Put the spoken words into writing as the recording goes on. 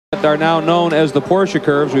Are now known as the Porsche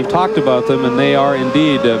curves. We've talked about them, and they are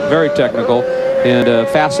indeed very technical and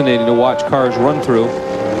fascinating to watch cars run through.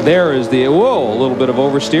 There is the, whoa, a little bit of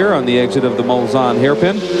oversteer on the exit of the Mulsanne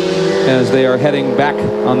hairpin as they are heading back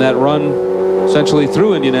on that run, essentially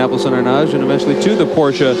through Indianapolis and Arnage and eventually to the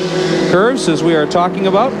Porsche curves, as we are talking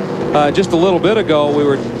about. Just a little bit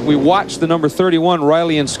ago, we watched the number 31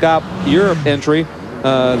 Riley and Scott Europe entry,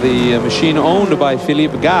 the machine owned by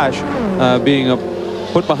Philippe Gage, being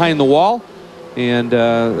put behind the wall, and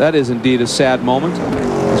that is indeed a sad moment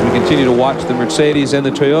as we continue to watch the Mercedes and the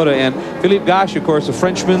Toyota. And Philippe Gage, of course, a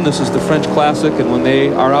Frenchman. This is the French Classic, and when they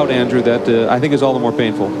are out, Andrew, that I think is all the more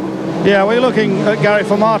painful. Yeah, we're looking at Gary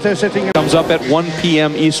Formato sitting. Comes up at 1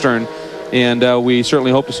 p.m. Eastern, and we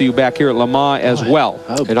certainly hope to see you back here at Le Mans as well.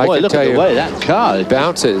 Oh, and boy, I can look tell at the you, way that car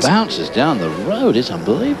bounces down the road. It's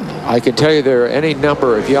unbelievable. I can tell you there are any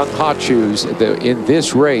number of young hot shoes in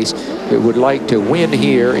this race that would like to win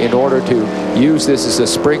here in order to use this as a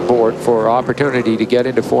springboard for opportunity to get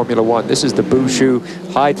into Formula One. This is the Bouchou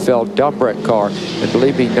Heidfeld Dumbrett car, and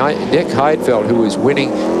believe me, Nick Heidfeld, who is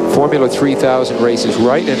winning Formula 3000 races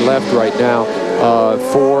right and left right now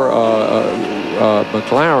for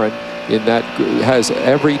McLaren, in that has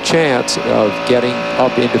every chance of getting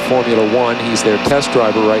up into Formula One. He's their test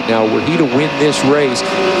driver right now. Were he to win this race,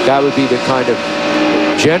 that would be the kind of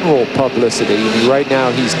general publicity. I mean, right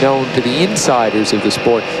now he's known to the insiders of the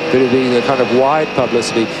sport, but it would be the kind of wide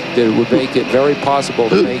publicity that would make it very possible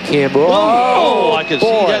to make him. Oh, I could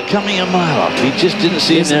see that coming a mile off. He just didn't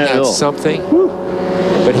see him there at all. Isn't that something?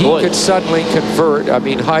 But he could suddenly convert. I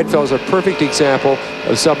mean, Heidfeld's a perfect example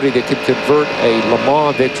of somebody that could convert a Le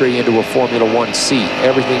Mans victory into a Formula One seat.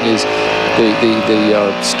 Everything is,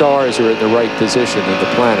 the stars are in the right position and the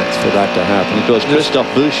planets for that to happen. And of course, Christophe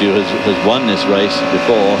Bouchou has won this race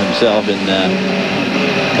before himself in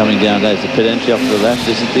coming down. There's the pit entry off to the left.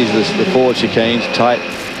 These are the forward chicanes, tight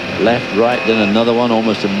left, right, then another one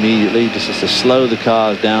almost immediately, just to slow the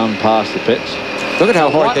cars down past the pits. Look at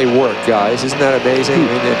how hard they work, guys. Isn't that amazing?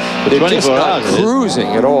 I mean, they're just not cruising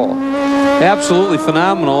at all. Absolutely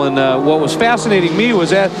phenomenal. And what was fascinating me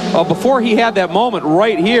was that before he had that moment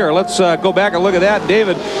right here, let's go back and look at that.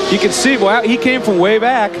 David, you can see, well, he came from way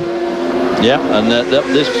back. Yeah, and at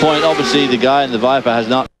this point, obviously, the guy in the Viper has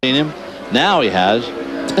not seen him. Now he has.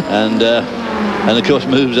 And of course,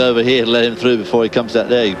 moves over here to let him through before he comes out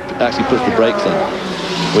there. He actually puts the brakes on.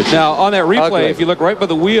 Now, on that replay, if you look right by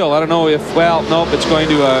the wheel, I don't know if, well, nope, it's going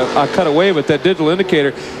to cut away with that digital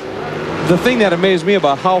indicator. The thing that amazed me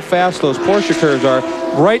about how fast those Porsche curves are,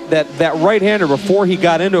 that right-hander before he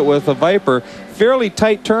got into it with the Viper, fairly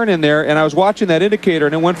tight turn in there, and I was watching that indicator,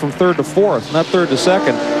 and it went from third to fourth, not third to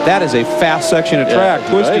second. That is a fast section of track.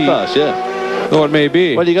 Twisty, very fast, yeah. Though it may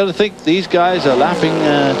be. Well, you got to think these guys are lapping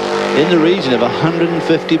in the region of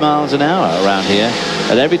 150 miles an hour around here,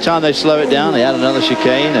 and every time they slow it down, they add another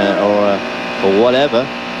chicane or whatever,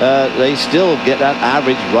 they still get that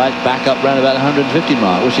average right back up around about 150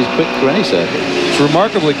 miles, which is quick for any circuit. It's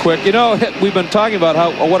remarkably quick. You know, we've been talking about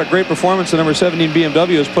what a great performance the number 17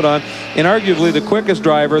 BMW has put on, and arguably the quickest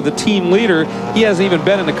driver, the team leader, he hasn't even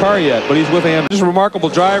been in the car yet, but he's with him. Just a remarkable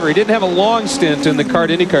driver. He didn't have a long stint in the CART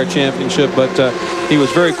IndyCar Championship, but he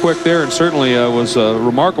was very quick there, and certainly was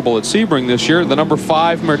remarkable at Sebring this year. The number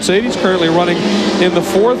 5 Mercedes currently running in the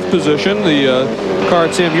 4th position. The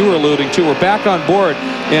car, Sam, you were alluding to. We're back on board.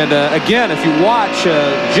 And again, if you watch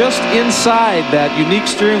just inside that unique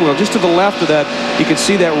steering wheel, just to the left of that, you can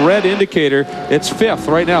see that red indicator. It's 5th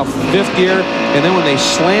right now, 5th gear. And then when they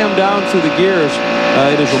slam down through the gears,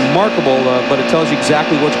 it is remarkable, but it tells you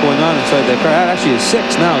exactly what's going on inside that car. That actually is 6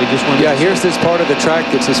 now. He just went. Yeah, here's this part of the track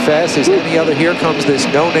that's as fast as any other. Here comes this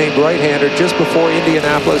no-name right-hander just before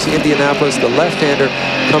Indianapolis. The left-hander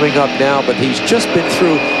coming up now, but he's just been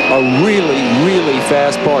through a really, really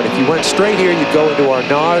fast part. If you went straight here, you'd go into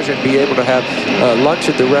Arnage and be able to have lunch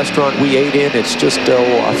at the restaurant we ate in. It's just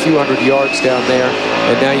a few hundred yards down there,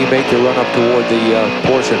 and now you make the run up toward the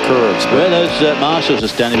Porsche curves. Where those marshals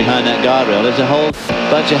are standing behind that guardrail, there's a whole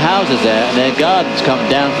bunch of houses there, and their gardens come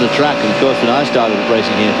down to the track. And of course, when I started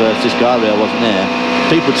racing here first, this guardrail wasn't there.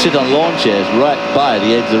 People would sit on lawn chairs right by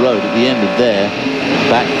the edge of the road at the end of their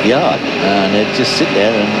backyard, and they'd just sit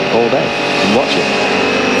there all day and watch it.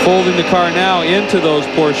 Folding the car now into those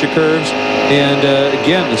Porsche curves, and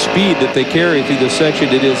again, the speed that they carry through this section,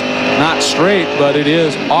 it is not straight, but it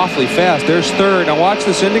is awfully fast. There's 3rd. Now watch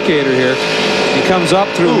this indicator here. He comes up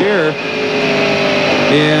through here,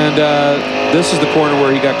 and this is the corner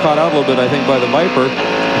where he got caught out a little bit, I think, by the Viper.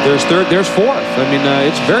 There's 3rd. There's 4th. I mean,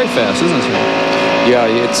 it's very fast, isn't it? Yeah,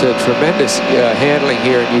 it's a tremendous handling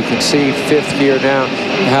here, and you can see fifth gear now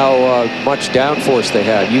how much downforce they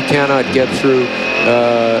have. You cannot get through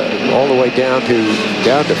all the way down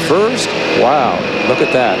to first. Wow, look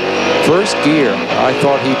at that. First gear. I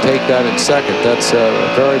thought he'd take that in second. That's a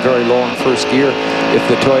very, very long first gear. If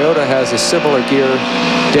the Toyota has a similar gear,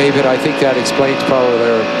 David, I think that explains probably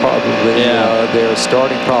their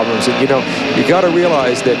starting problems. And you know, you got to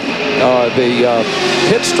realize that the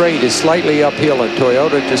pit straight is slightly uphill, and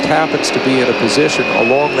Toyota just happens to be in a position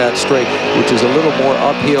along that straight which is a little more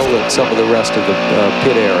uphill than some of the rest of the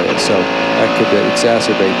pit area, so that could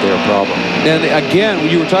exacerbate their problem. And again,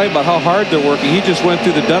 you were talking about how hard they're working. He just went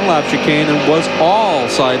through the Dunlop chicane and was all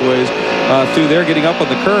sideways through there, getting up on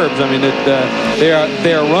the curbs. I mean,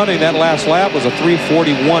 they are running. That last lap was a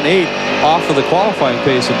 3:41.8 off of the qualifying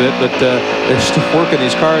pace a bit, but they're still working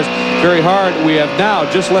these cars very hard. We have now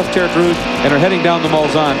just left Terre Rouge and are heading down the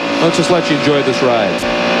Mulsanne. Let's just let you enjoy this ride.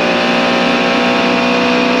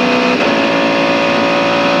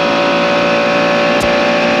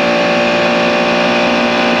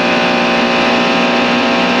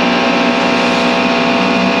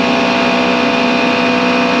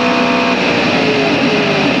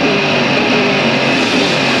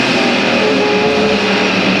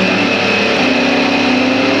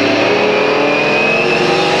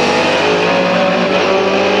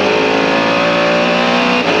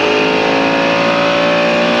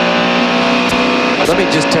 Let me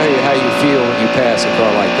just tell you how you feel when you pass a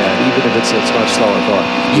car like that, even if it's a much slower car.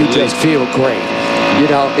 You just feel great. You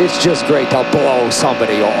know, it's just great to blow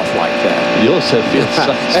somebody off like that. You also feel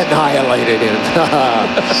annihilated him.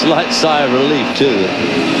 Slight sigh of relief, too.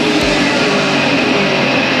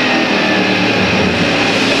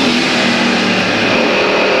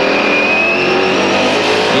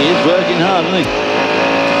 He is working hard, isn't he?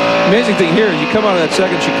 Amazing thing here is you come out of that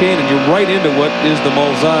second chicane and you're right into what is the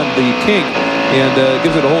Mulsanne, the kink, and it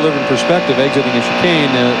gives it a whole different perspective exiting a chicane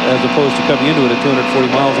as opposed to coming into it at 240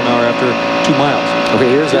 miles an hour after 2 miles. Okay,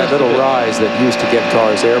 here's that little rise that used to get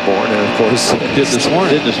cars airborne, and of course did this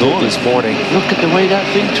morning. Look at the way that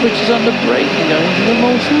thing twitches under brake and going into the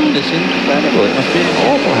Mulsanne. It's incredible. It must be an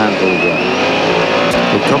awful handle drive.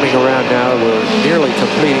 We're coming around now. We're nearly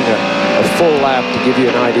completing a full lap to give you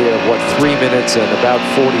an idea of what 3 minutes and about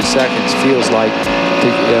 40 seconds feels like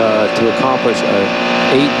to accomplish an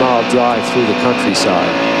 8-mile drive through the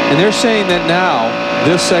countryside. And they're saying that now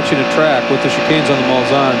this section of track with the chicanes on the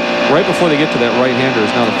Mulsanne, right before they get to that right-hander,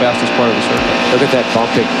 is now the fastest part of the circuit. Look at that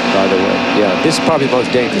bumping, by the way. Yeah, this is probably the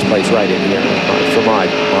most dangerous place right in here, for my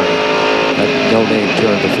money. That no-name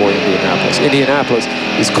turn before Indianapolis. Indianapolis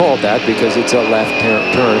is called that because it's a left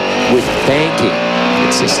turn with banking.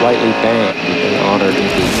 It's a slightly banked in honor of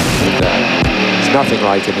Indy with that. It's nothing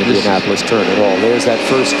like an Indianapolis turn at all. There's that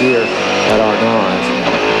first gear at Arnage.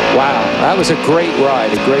 Wow, that was a great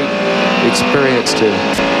ride, a great experience to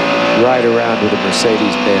ride around with a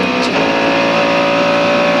Mercedes-Benz.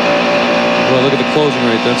 Well, look at the closing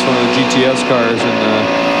rate. That's one of the GTS cars, and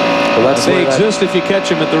well, they exist if you catch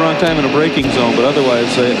them at the wrong time in a braking zone, but otherwise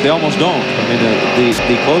they almost don't. I mean,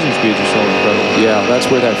 the closing speeds are so incredible. Yeah, that's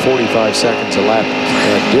where that 45 seconds a lap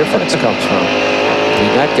difference comes from. I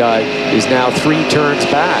mean, that guy is now 3 turns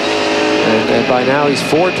back. And by now he's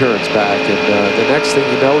 4 turns back, and the next thing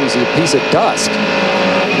you know, he's a piece of dust.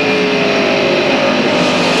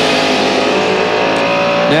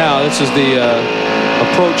 Now this is the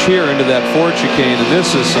approach here into that Ford chicane, and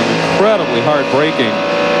this is some incredibly hard braking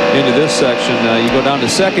into this section. You go down to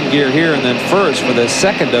second gear here, and then first for the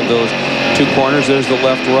second of those 2 corners. There's the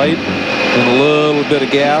left-right, and a little bit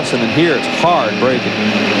of gas, and then here it's hard braking.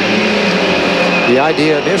 The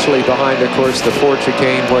idea initially behind, of course, the Ford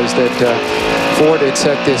chicane was that Ford had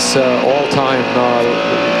set this all-time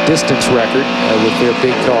distance record with their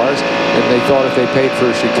big cars, and they thought if they paid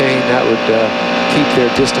for a chicane, that would keep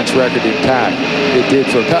their distance record intact. It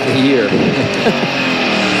did for about a year.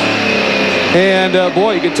 And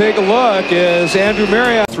boy, you can take a look as Andrew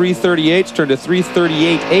Marriott 338's turned to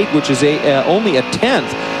 338.8, which is only a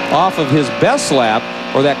 10th off of his best lap,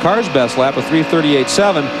 or that car's best lap of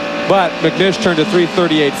 338.7. But McNish turned to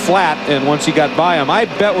 338 flat, and once he got by him, I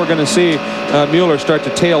bet we're going to see Mueller start to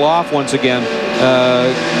tail off once again,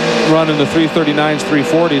 run in the 339s,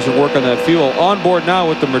 340s, and work on that fuel. On board now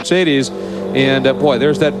with the Mercedes, and boy,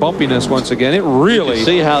 there's that bumpiness once again. It really, you can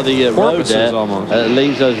see how the road there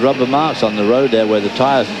leaves those rubber marks on the road there where the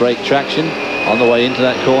tires break traction on the way into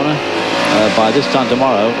that corner. By this time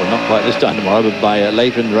tomorrow, well, not quite this time tomorrow, but by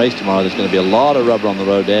later in the race tomorrow, there's going to be a lot of rubber on the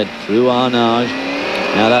road there through Arnage.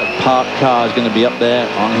 Now that parked car is going to be up there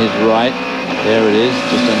on his right. There it is,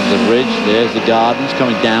 just under the bridge. There's the gardens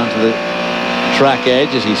coming down to the track edge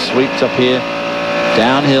as he sweeps up here,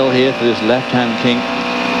 downhill here for this left-hand kink.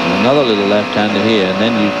 And another little left-hander here, and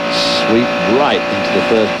then you sweep right into the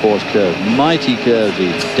first force curve. Mighty curves,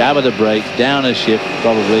 these. Dab of the brake, down a shift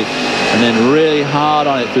probably, and then really hard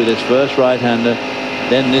on it through this first right-hander,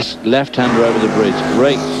 then this left-hander over the bridge.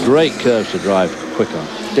 Great curves to drive quick on.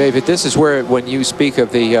 David, this is where, when you speak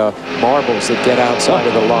of the marbles that get outside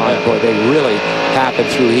of the line, boy, they really happen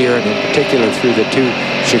through here, and in particular through the two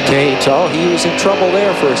chicanes. Oh, he was in trouble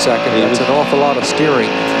there for a second. That's an awful lot of steering.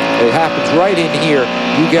 It happens right in here.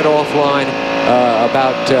 You get offline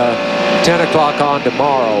about 10 o'clock on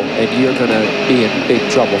tomorrow, and you're going to be in big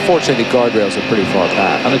trouble. Fortunately, guardrails are pretty far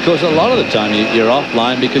back. And of course, a lot of the time you're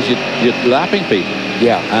offline because you're lapping people.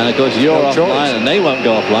 Yeah. And of course, you're offline, and they won't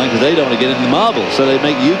go offline because they don't want to get in the marble, so they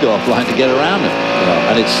make you go offline to get around them. Yeah.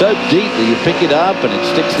 And it's so deep that you pick it up, and it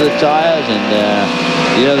sticks to the tires, and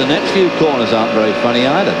you know, the next few corners aren't very funny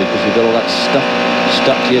either because you've got all that stuff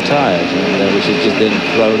stuck to your tires, and which is just then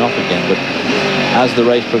thrown off again. But as the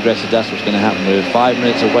race progresses, that's what's going to happen. We're 5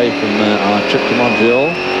 minutes away from our trip to Montreal,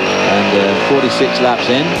 and 46 laps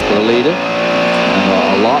in for the leader.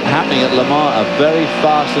 And a lot happening at Le Mans, a very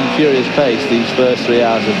fast and furious pace these first 3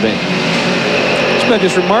 hours have been. It's been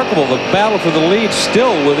just remarkable. The battle for the lead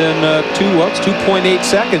still within 2.8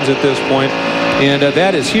 seconds at this point. And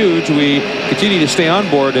that is huge. We continue to stay on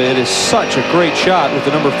board. It is such a great shot with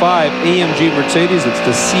the number 5 AMG Mercedes. It's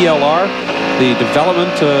the CLR, the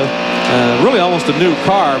development, really almost a new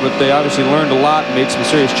car, but they obviously learned a lot and made some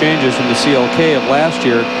serious changes from the CLK of last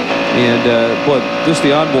year. And boy, just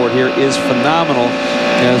the onboard here is phenomenal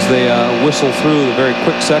as they whistle through the very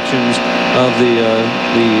quick sections of the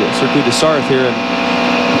Circuit de Sarthe here. And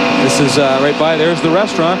this is right by, there's the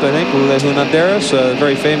restaurant, I think, Hunanderas, a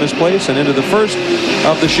very famous place, and into the first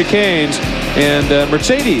of the chicanes. And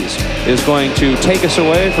Mercedes is going to take us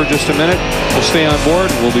away for just a minute. We'll stay on board,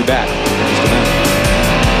 and we'll be back in just a minute.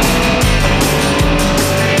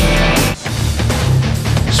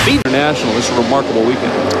 Speed International, this is a remarkable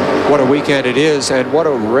weekend. What a weekend it is, and what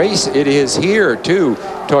a race it is here, too.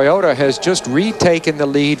 Toyota has just retaken the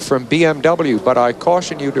lead from BMW, but I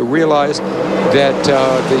caution you to realize that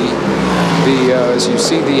as you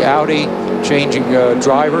see the Audi changing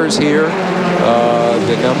drivers here,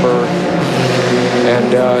 the number,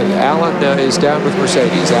 and Alan is down with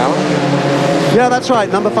Mercedes. Alan? Yeah, that's right.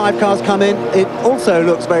 Number 5 cars come in. It also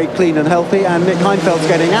looks very clean and healthy, and Nick Heidfeld's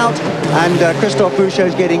getting out, and Christophe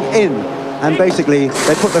Boucher's getting in. And basically,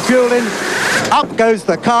 they put the fuel in, up goes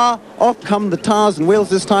the car, off come the tires and wheels.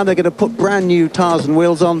 This time they're going to put brand new tires and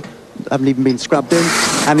wheels on, haven't even been scrubbed in,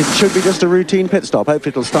 and it should be just a routine pit stop. Hopefully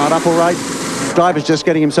it'll start up all right. Driver's just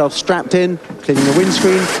getting himself strapped in, cleaning the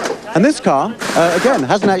windscreen. And this car, again,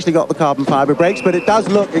 hasn't actually got the carbon fibre brakes, but it does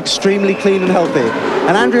look extremely clean and healthy.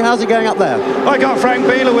 And Andrew, how's it going up there? I got Frank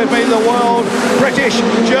Beeler with me, the world, British,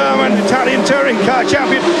 German, Italian touring car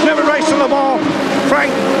champion, never raced at Le Mans.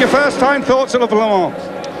 Frank, your first time thoughts of Le Mans?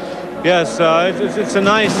 Yes, it's a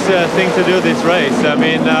nice thing to do, this race. I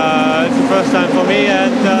mean, it's the first time for me,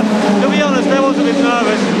 and to be honest, I was a bit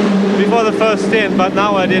nervous before the first stint, but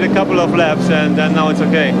now I did a couple of laps, and now it's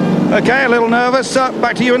okay. Okay, a little nervous.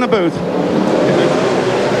 Back to you in the booth.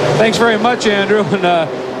 Thanks very much, Andrew. And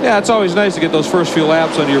yeah, it's always nice to get those first few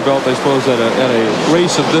laps under your belt, I suppose, at a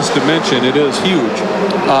race of this dimension. It is huge.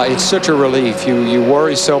 It's such a relief. You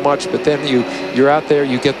worry so much, but then you're out there,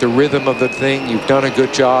 you get the rhythm of the thing, you've done a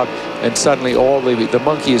good job, and suddenly all the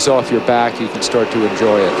monkey is off your back. You can start to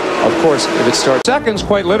enjoy it. Of course, if it starts... Seconds,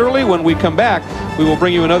 quite literally, when we come back, we will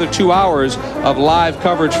bring you another 2 hours of live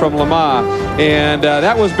coverage from Le Mans. And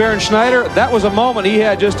that was Bernd Schneider. That was a moment he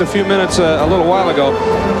had just a few minutes a little while ago.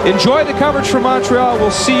 Enjoy the coverage from Montreal. We'll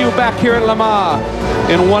see you back here at Le Mans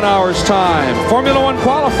in 1 hour's time. Formula One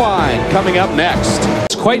qualifying coming up next.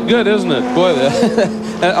 It's quite good, isn't it? Boy,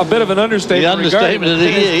 a bit of an understatement. The understatement of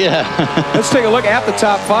the year, yeah. Let's take a look at the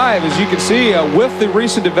top 5. As you can see, with the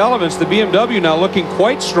recent developments, the BMW now looking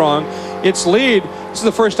quite strong. Its lead, this is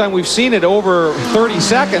the first time we've seen it over 30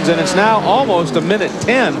 seconds, and it's now almost a minute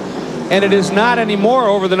 10. And it is not anymore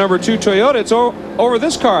over the number 2 Toyota. It's over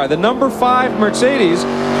this car, the number 5 Mercedes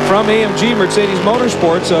from AMG Mercedes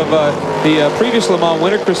Motorsports of the previous Le Mans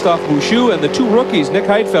winner, Christophe Boucher, and the 2 rookies, Nick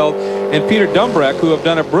Heidfeld and Peter Dumbreck, who have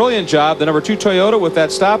done a brilliant job. The number 2 Toyota with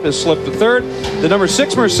that stop has slipped to 3rd. The number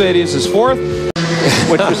 6 Mercedes is 4th.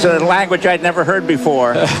 Which was a language I'd never heard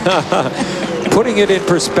before. Putting it in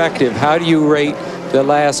perspective, how do you rate the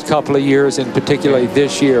last couple of years, and particularly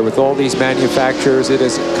this year, with all these manufacturers? It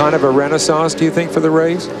is kind of a renaissance, do you think, for the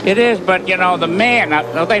race? It is, but, you know, the man,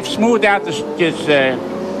 they've smoothed out this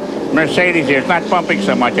Mercedes here. It's not bumping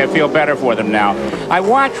so much. I feel better for them now. I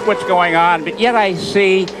watch what's going on, but yet I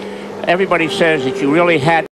see everybody says that you really had